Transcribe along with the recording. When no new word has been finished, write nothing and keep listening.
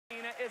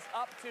is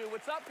up to.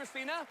 What's up,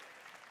 Kristina?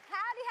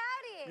 Howdy,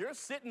 howdy. You're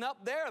sitting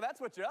up there. That's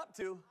what you're up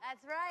to.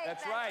 That's right.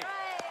 That's right.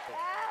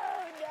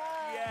 Oh, no.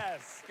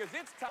 Yes, because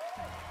it's time.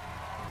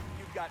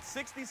 You've got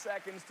 60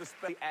 seconds to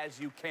spend as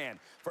you can.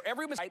 For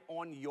every mistake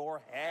on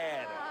your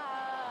head.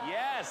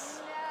 Yes.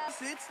 No.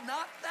 It's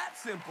not that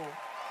simple.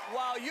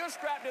 While you're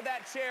strapped to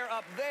that chair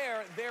up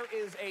there, there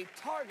is a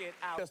target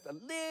out just a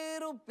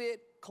little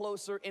bit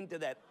closer into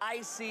that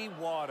icy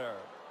water.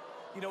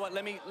 You know what?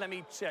 Let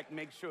me check,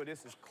 make sure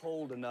this is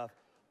cold enough.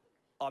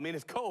 I mean,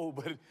 it's cold,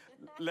 but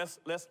let's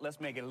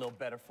make it a little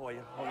better for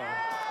you. Hold on.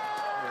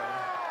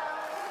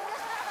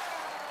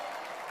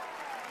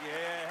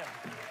 Yeah.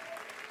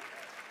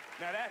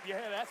 Now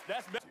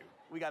that's better.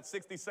 We got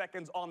 60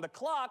 seconds on the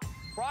clock.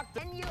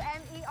 Proctor.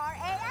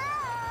 N-U-M-E-R-A-L.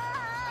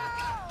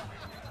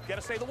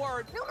 Gotta say the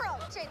word. Numeral.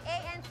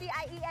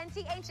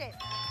 A-N-C-I-E-N-T, ancient.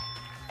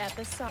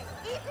 Episodic.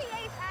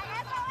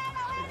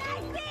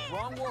 E-P-H-I-S-O-N-O-N-I-C.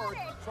 Wrong word.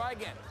 Try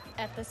again.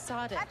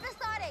 Episodic.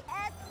 Episodic.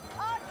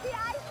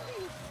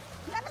 S-O-T-I-C.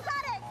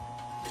 Episodic.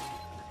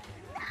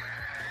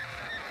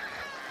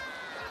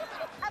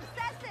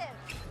 Obsessive.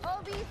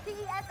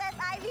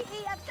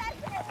 O-B-C-S-S-I-V-E.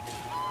 Obsessive.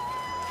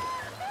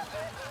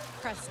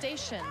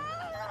 Crustacean.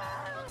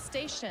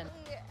 Station.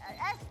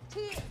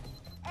 S-T-A-C-E-A-N.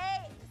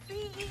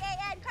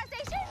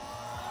 Crustacean.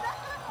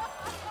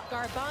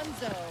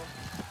 Garbanzo.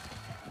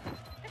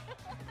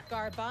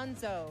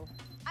 Garbanzo.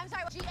 I'm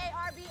sorry.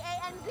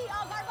 G-A-R-B-A-N-Z.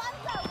 Oh,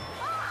 garbanzo.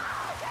 Oh,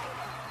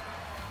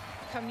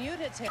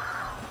 Commutative.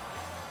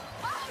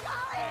 oh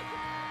golly.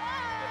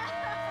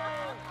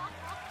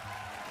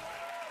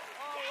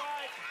 All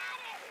right.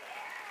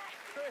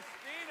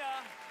 Kristina.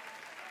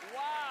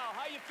 Wow.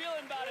 How you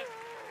feeling about it?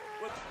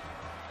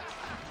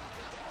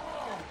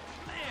 Oh,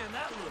 man,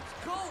 that looks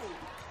cool.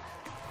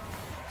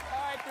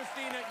 All right,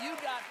 Kristina, you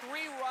got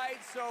 3 right,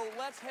 so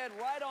let's head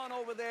right on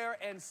over there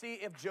and see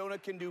if Jonah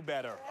can do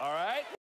better, all right?